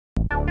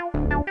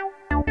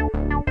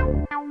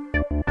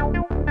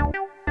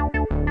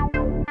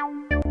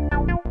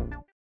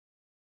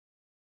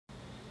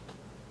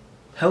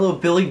Hello,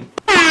 Billy.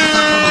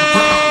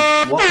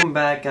 Welcome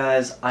back,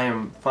 guys. I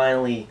am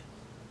finally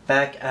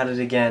back at it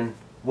again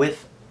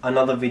with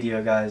another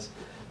video, guys.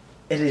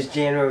 It is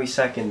January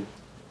 2nd,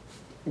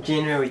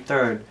 January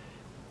 3rd,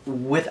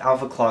 with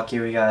Alpha Clock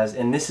here, guys,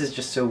 and this is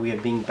just so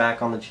weird being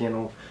back on the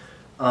channel.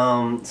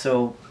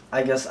 So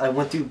I guess I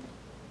went through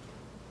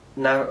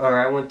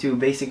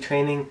basic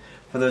training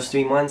for those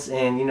 3 months,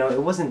 and you know,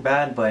 it wasn't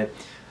bad, but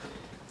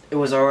it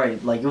was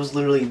alright. Like, it was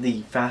literally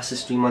the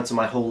fastest 3 months of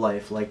my whole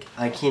life. Like,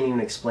 I can't even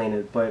explain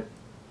it. But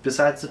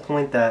besides the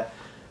point that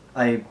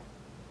I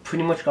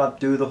pretty much got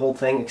through the whole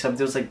thing, except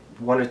there was like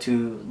one or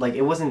two, like,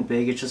 it wasn't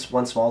big, it's just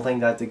one small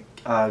thing that I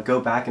had to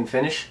go back and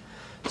finish.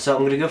 So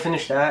I'm gonna go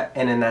finish that,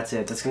 and then that's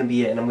it. That's gonna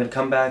be it. And I'm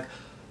gonna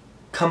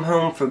come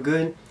home for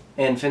good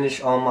and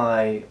finish all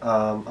my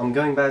I'm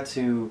going back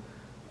to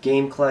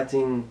game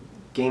collecting,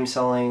 game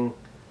selling,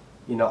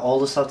 you know, all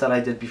the stuff that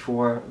I did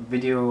before,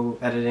 video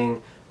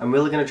editing. I'm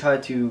really going to try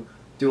to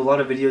do a lot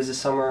of videos this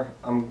summer.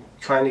 I'm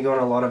trying to go on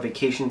a lot of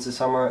vacations this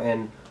summer,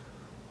 and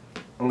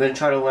I'm going to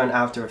try to learn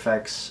After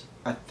Effects.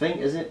 I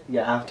think, is it?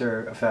 Yeah,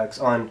 After Effects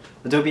on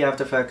Adobe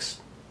After Effects.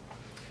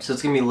 So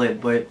it's going to be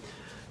lit. But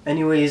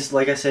anyways,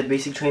 like I said,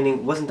 basic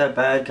training wasn't that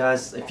bad,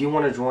 guys. If you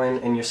want to join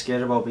and you're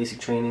scared about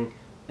basic training,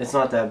 it's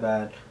not that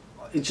bad.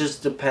 It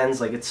just depends.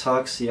 Like, it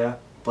sucks, yeah,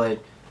 but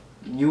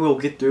you will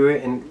get through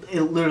it, and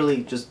it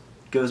literally just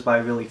goes by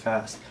really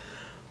fast.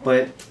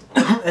 But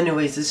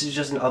anyways, this is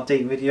just an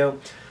update video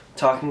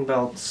talking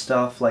about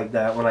stuff like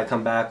that. When I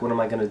come back, what am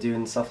I going to do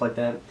and stuff like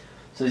that.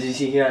 So as you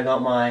see here, I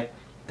got my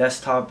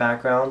desktop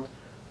background.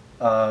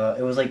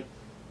 It was like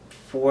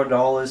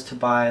 $4 to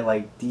buy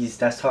like these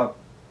desktop,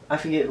 I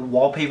forget,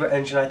 wallpaper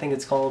engine I think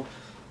it's called.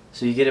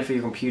 So you get it for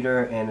your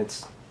computer, and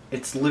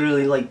it's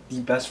literally like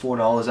the best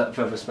 $4 I've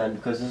ever spent,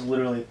 because there's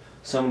literally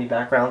so many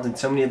backgrounds and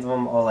so many of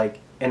them are like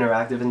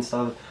interactive and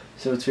stuff.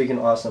 So it's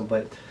freaking awesome.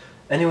 But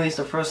anyways,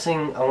 the first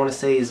thing I want to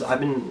say is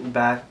I've been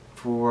back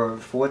for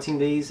 14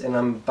 days, and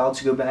I'm about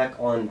to go back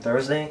on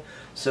Thursday.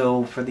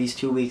 So for these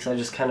 2 weeks, I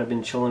just kind of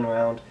been chilling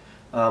around.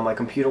 My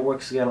computer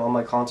works again, all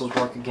my consoles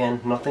work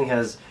again. Nothing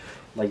has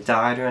like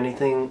died or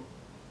anything,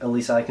 at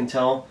least I can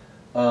tell.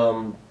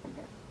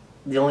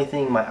 The only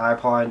thing, my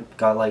iPod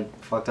got like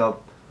fucked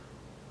up.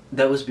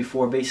 That was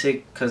before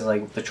basic, because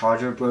like the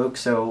charger broke.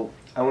 So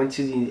I went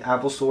to the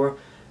Apple store,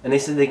 and they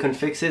said they couldn't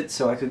fix it,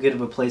 so I could get a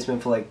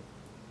replacement for like,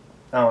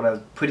 I don't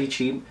know, pretty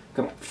cheap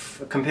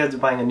compared to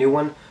buying a new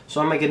one. So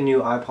I might get a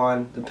new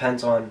iPod,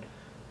 depends on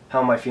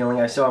how am I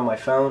feeling. I still have my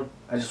phone.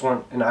 I just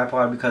want an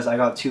iPod because I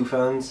got 2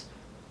 phones.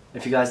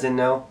 If you guys didn't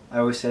know, I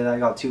always say that I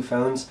got 2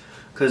 phones,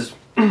 because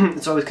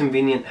it's always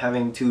convenient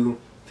having 2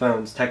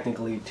 phones,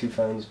 technically 2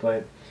 phones,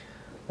 but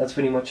that's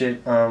pretty much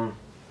it. So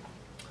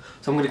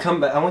I'm going to come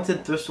back. I went to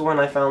the thrift store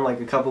and I found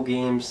like a couple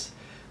games,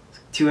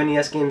 2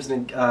 NES games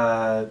and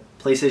a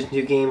PlayStation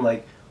 2 game,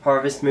 like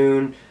Harvest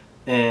Moon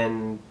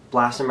and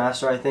Blaster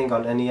Master, I think,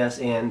 on NES,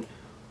 and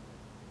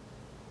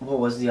what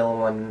was the other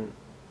one?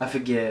 I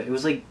forget. It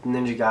was like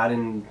Ninja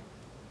Gaiden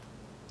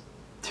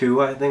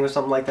 2, I think, or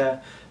something like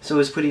that. So it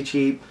was pretty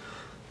cheap.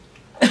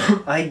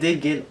 I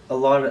did get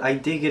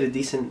a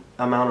decent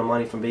amount of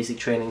money from basic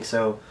training.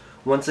 So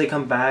once they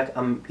come back,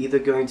 I'm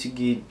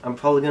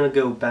probably gonna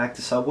go back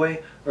to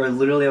Subway, or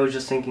literally I was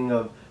just thinking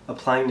of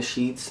applying to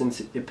Sheets since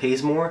it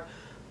pays more,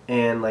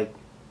 and like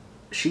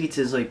Sheets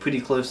is like pretty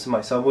close to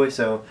my Subway,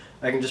 so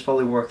I can just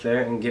probably work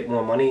there and get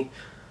more money.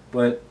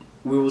 But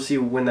we will see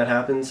when that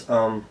happens.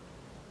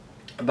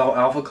 About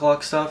Alpha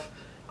Clock stuff,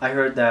 I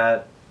heard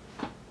that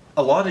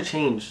a lot of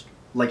changed.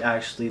 Like,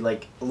 actually,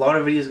 like a lot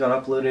of videos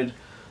got uploaded.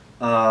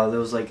 There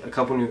was like a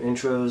couple new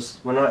intros.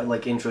 Well, not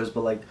like intros,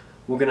 but like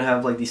we're gonna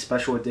have like these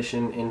special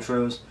edition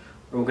intros,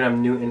 or we're gonna have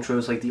new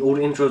intros. Like the old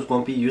intros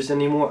won't be used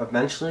anymore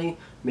eventually,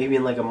 maybe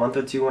in like a month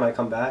or 2 when I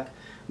come back,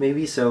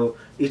 maybe. So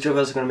each of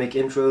us are gonna make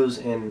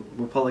intros, and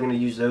we're probably gonna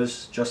use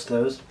those, just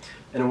those.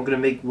 And we're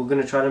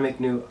gonna try to make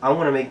new. I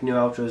want to make new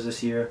outros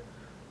this year,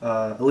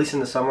 at least in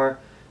the summer.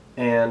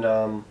 And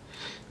I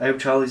hope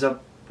Charlie's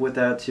up with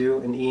that too,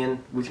 and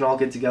Ian. We can all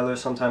get together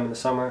sometime in the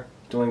summer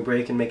during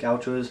break and make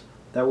outros.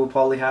 That will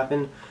probably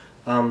happen.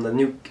 I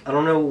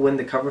don't know when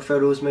the cover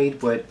photo was made,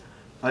 but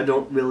I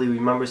don't really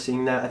remember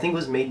seeing that. I think it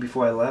was made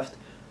before I left,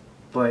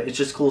 but it's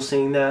just cool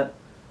seeing that.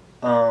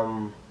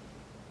 I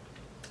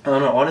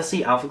don't know,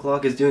 honestly, Alpha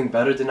Clock is doing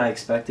better than I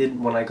expected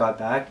when I got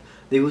back.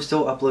 They were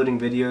still uploading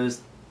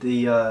videos.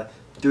 The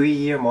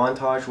 3-year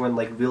montage went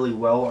like really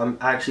well. I'm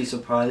actually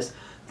surprised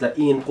that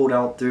Ian pulled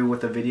out through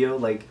with a video.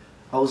 Like,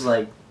 I was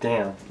like,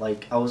 damn,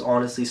 like I was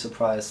honestly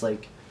surprised.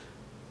 Like,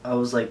 I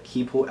was like,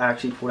 he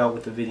actually pulled out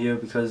with the video,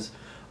 because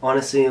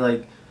honestly,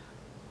 like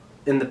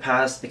in the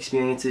past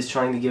experiences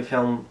trying to give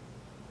him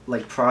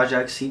like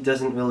projects, he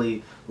doesn't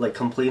really like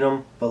complete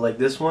them. But like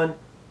this one,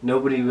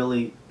 nobody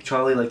really,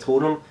 Charlie like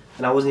told him,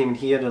 and I wasn't even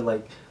here to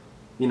like,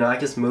 you know, I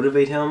guess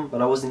motivate him,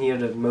 but I wasn't here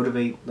to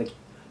motivate like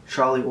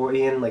Charlie or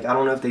Ian. Like, I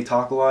don't know if they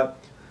talk a lot,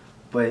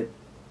 but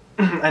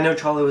I know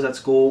Charlie was at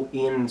school,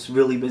 Ian's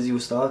really busy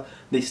with stuff.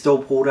 They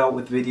still pulled out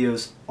with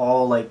videos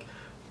all like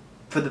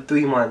for the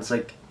 3 months.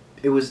 Like,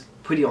 it was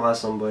pretty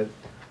awesome. But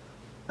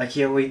I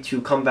can't wait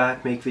to come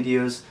back, make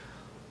videos.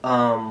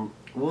 What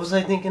was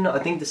I thinking? I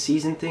think the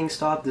season thing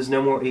stopped. There's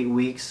no more 8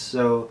 weeks,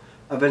 so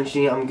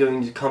eventually I'm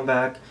going to come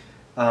back.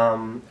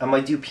 I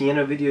might do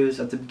piano videos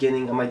at the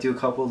beginning. I might do a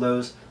couple of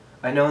those.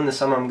 I know in the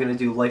summer I'm going to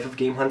do Life of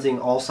Game Hunting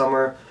all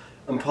summer.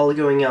 I'm probably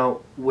going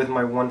out with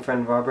my one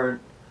friend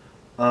Robert.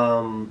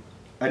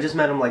 I just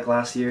met him like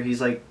last year. He's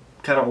like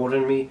kind of older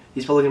than me.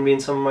 He's probably going to be in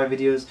some of my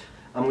videos.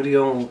 I'm going to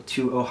go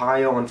to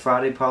Ohio on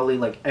Friday, probably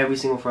like every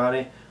single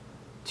Friday,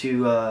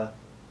 to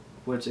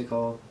what's it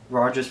called?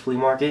 Rogers Flea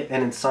Market,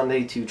 and then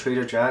Sunday to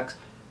Trader Jack's.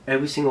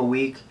 Every single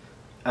week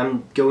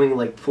I'm going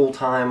like full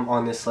time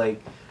on this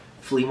like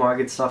flea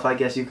market stuff, I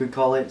guess you could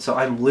call it. So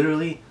I'm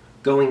literally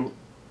going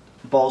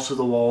balls to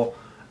the wall.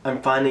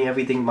 I'm finding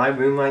everything. My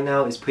room right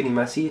now is pretty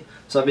messy,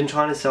 so I've been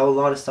trying to sell a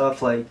lot of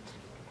stuff. Like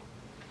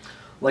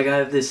I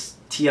have this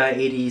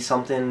TI-80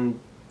 something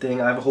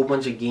thing. I have a whole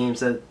bunch of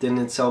games that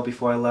didn't sell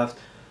before I left,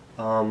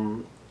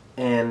 and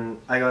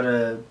I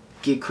gotta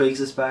get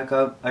Craigslist back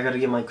up. I gotta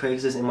get my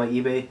Craigslist and my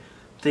eBay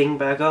thing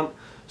back up,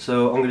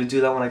 so I'm gonna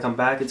do that when I come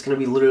back. It's gonna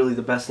be literally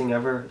the best thing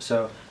ever,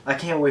 so I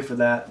can't wait for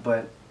that.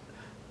 But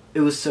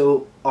it was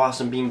so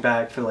awesome being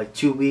back for like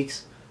 2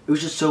 weeks. It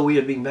was just so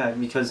weird being back,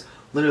 because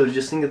literally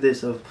just think of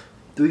this, of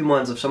 3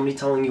 months of somebody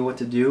telling you what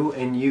to do,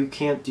 and you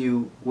can't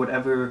do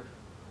whatever,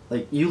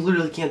 like you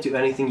literally can't do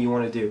anything you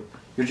want to do.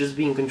 You're just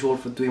being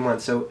controlled for 3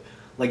 months. So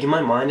like in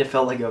my mind it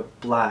felt like a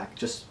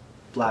just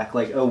black,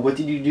 like, oh, what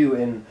did you do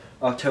in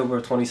October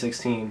of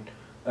 2016?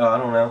 I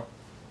don't know.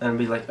 And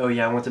be like, oh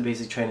yeah, I went to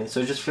basic training. So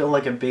it just felt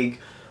like a big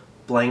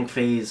blank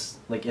phase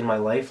like in my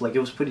life. Like it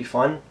was pretty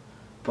fun,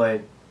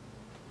 but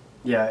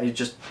yeah, it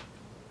just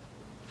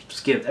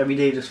skipped. Every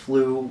day just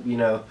flew, you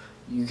know.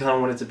 You kind of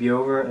want it to be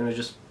over, and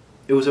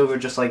it was over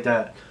just like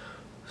that.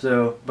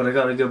 So, but I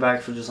gotta go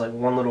back for just like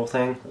one little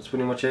thing. That's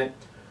pretty much it.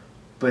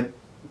 But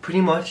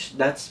pretty much,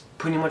 that's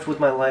pretty much with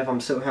my life. I'm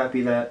so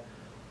happy that,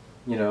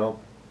 you know,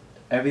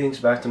 everything's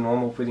back to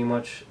normal pretty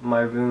much. My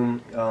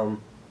room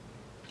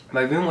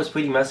was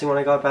pretty messy when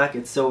I got back.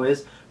 It still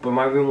is, but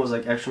my room was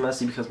like extra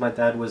messy because my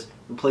dad was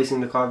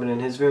replacing the carpet in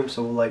his room.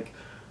 So like,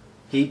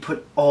 he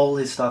put all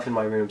his stuff in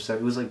my room. So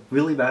it was like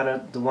really bad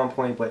at the one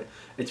point, but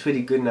it's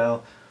pretty good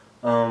now.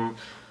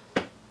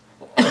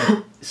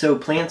 So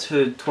plans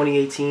for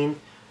 2018,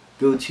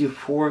 go to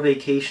 4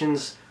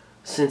 vacations.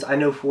 Since I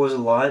know 4 is a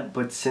lot,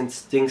 but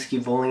since things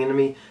keep rolling into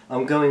me,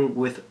 I'm going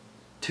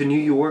to New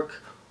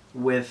York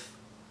with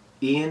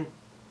Ian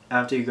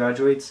after he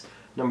graduates.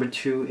 Number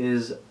 2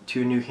 is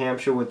to New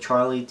Hampshire with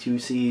Charlie to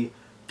see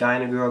Guy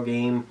and a Girl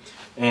game,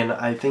 and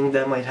I think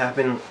that might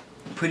happen.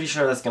 Pretty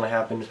sure that's gonna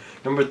happen.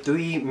 Number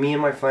 3, me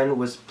and my friend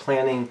was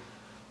planning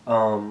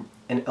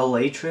an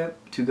LA trip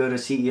to go to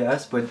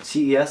CES, but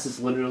CES is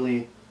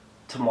literally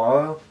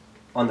tomorrow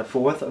on the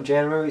 4th of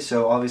January,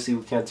 so obviously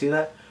we can't do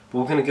that. But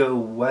we're gonna go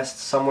west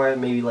somewhere,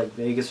 maybe like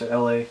Vegas or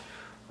LA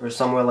or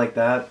somewhere like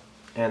that,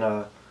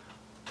 and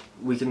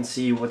we can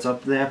see what's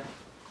up there.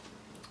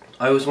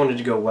 I always wanted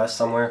to go west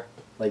somewhere,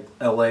 like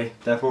LA,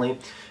 definitely.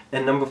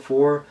 And number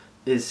 4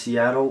 is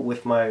Seattle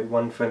with my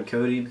one friend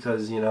Cody,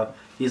 because, you know,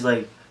 he's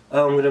like,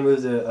 oh, I'm gonna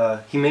move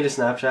to, he made a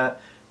Snapchat,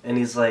 and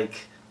he's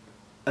like,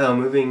 oh,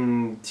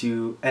 moving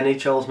to,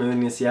 NHL's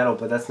moving to Seattle,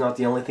 but that's not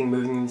the only thing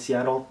moving to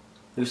Seattle.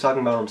 He was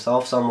talking about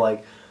himself, so I'm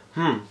like,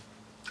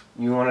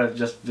 you want to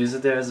just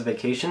visit there as a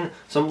vacation?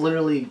 So I'm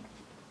literally,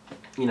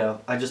 you know,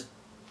 I just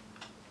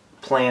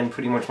planned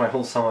pretty much my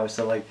whole summer,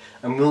 so like,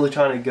 I'm really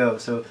trying to go.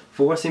 So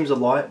 4 seems a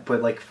lot,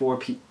 but like 4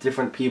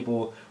 different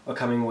people are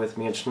coming with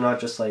me. It's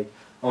not just like,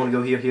 I want to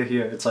go here, here,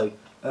 here. It's like,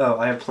 oh,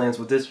 I have plans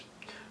with this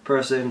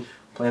person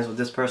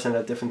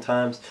at different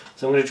times.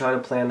 So I'm going to try to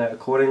plan that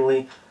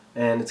accordingly,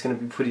 and it's going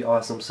to be pretty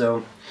awesome.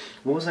 So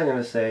what was I going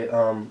to say?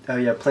 Oh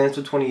yeah, plans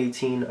for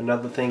 2018.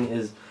 Another thing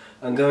is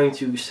I'm going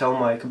to sell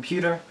my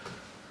computer.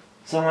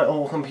 So my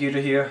old computer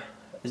here,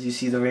 as you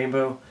see the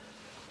rainbow,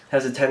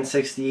 has a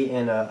 1060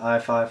 and a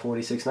i5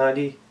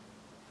 4690.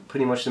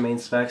 Pretty much the main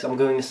specs. I'm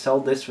going to sell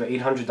this for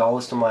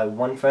 $800 to my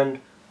one friend,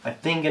 I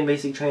think in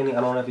basic training.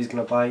 I don't know if he's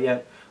going to buy it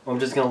yet, or I'm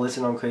just going to list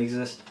it on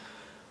Craigslist.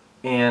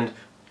 And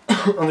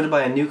I'm going to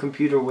buy a new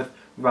computer with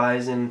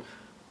Ryzen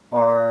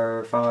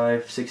R5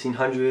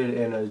 1600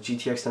 and a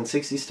GTX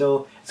 1060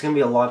 still. It's going to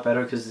be a lot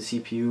better because of the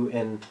CPU,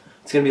 and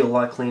it's going to be a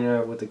lot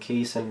cleaner with the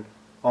case and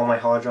all my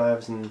hard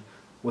drives, and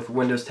with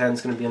Windows 10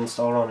 it's going to be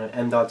installed on an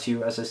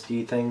M.2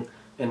 SSD thing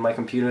in my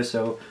computer,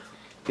 so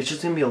it's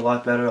just going to be a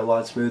lot better, a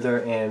lot smoother,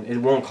 and it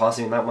won't cost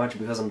me that much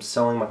because I'm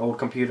selling my old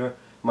computer.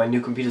 My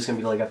new computer is going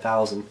to be like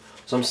 $1,000,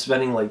 so I'm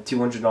spending like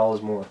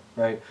 $200 more,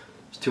 right?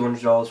 It's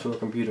 $200 for a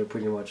computer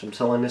pretty much. I'm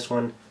selling this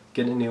one,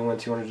 getting a new one,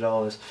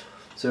 $200.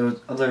 So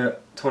other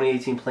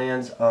 2018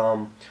 plans,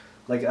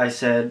 like I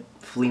said,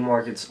 flea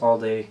markets all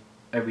day,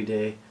 every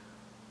day.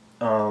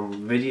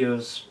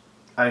 Videos.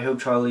 I hope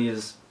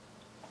Charlie's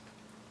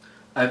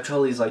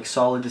like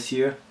solid this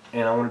year,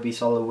 and I want to be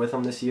solid with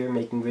him this year,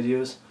 making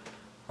videos.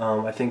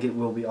 I think it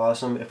will be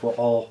awesome if we're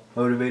all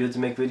motivated to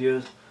make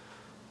videos,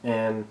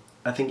 and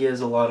I think he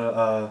has a lot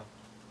of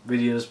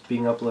videos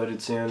being uploaded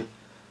soon.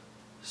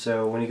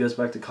 So when he goes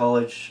back to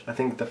college, I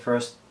think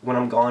when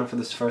I'm gone for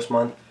this first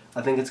month,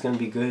 I think it's gonna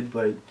be good,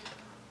 but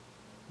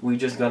we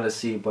just gotta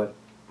see. But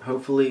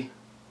hopefully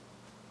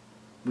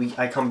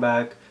I come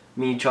back,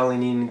 me and Charlie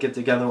need to get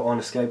together on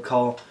a Skype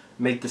call,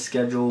 make the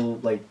schedule,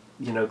 like,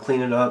 you know,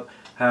 clean it up,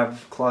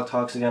 have Clock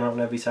Talks again on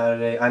every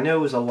Saturday. I know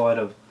it was a lot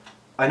of,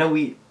 I know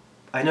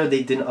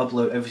they didn't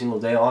upload every single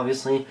day,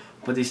 obviously,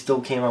 but they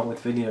still came out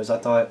with videos. I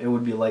thought it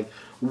would be like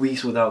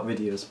weeks without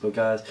videos, but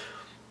guys,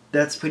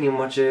 that's pretty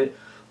much it.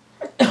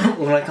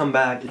 When I come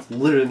back, it's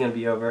literally gonna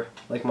be over,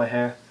 like my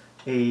hair.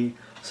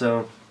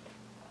 So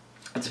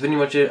that's pretty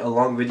much it. A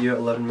long video,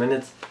 11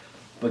 minutes.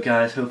 But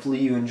guys, hopefully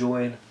you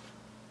enjoyed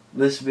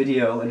this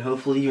video, and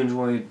hopefully you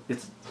enjoyed.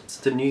 It's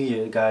the new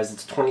year, guys.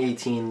 It's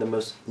 2018, the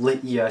most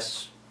lit year. I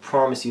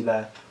promise you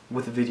that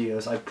with the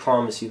videos. I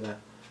promise you that.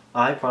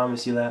 I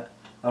promise you that.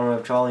 I don't know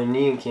if Charlie and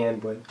Ian can,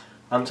 but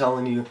I'm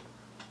telling you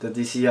that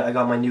this year I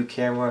got my new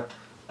camera.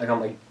 I got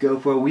my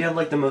GoPro. We have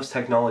like the most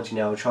technology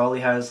now. Charlie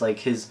has like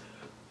his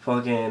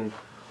fucking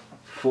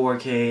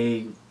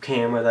 4K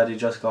camera that he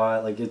just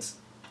got. Like, it's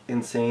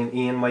insane.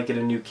 Ian might get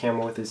a new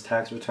camera with his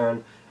tax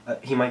return.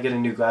 He might get a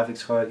new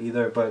graphics card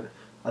either, but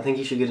I think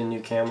he should get a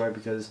new camera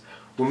because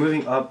we're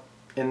moving up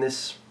in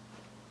this.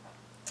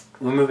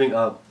 We're moving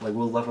up, like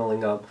we're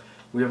leveling up.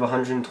 We have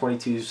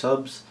 122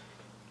 subs.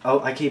 Oh,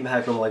 I came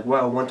back from like,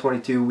 wow,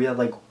 122. We had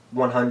like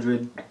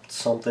 100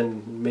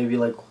 something, maybe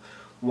like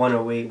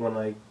 108 when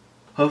I.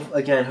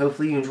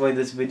 Hopefully you enjoyed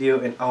this video,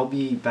 and I'll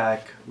be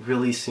back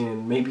really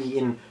soon. Maybe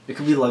it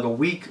could be like a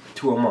week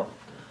to a month.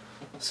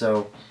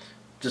 So,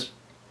 just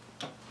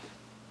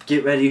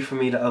get ready for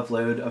me to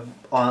upload an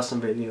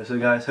awesome video. So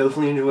guys,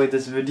 hopefully you enjoyed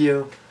this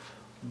video.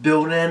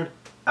 Building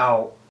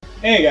out.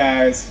 Hey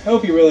guys,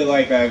 hope you really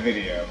liked that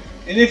video.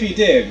 And if you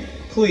did,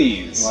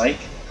 please Like,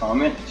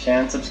 comment,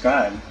 share, and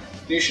subscribe.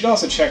 You should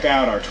also check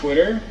out our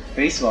Twitter,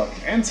 Facebook,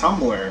 and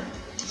Tumblr.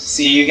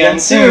 See you again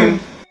soon.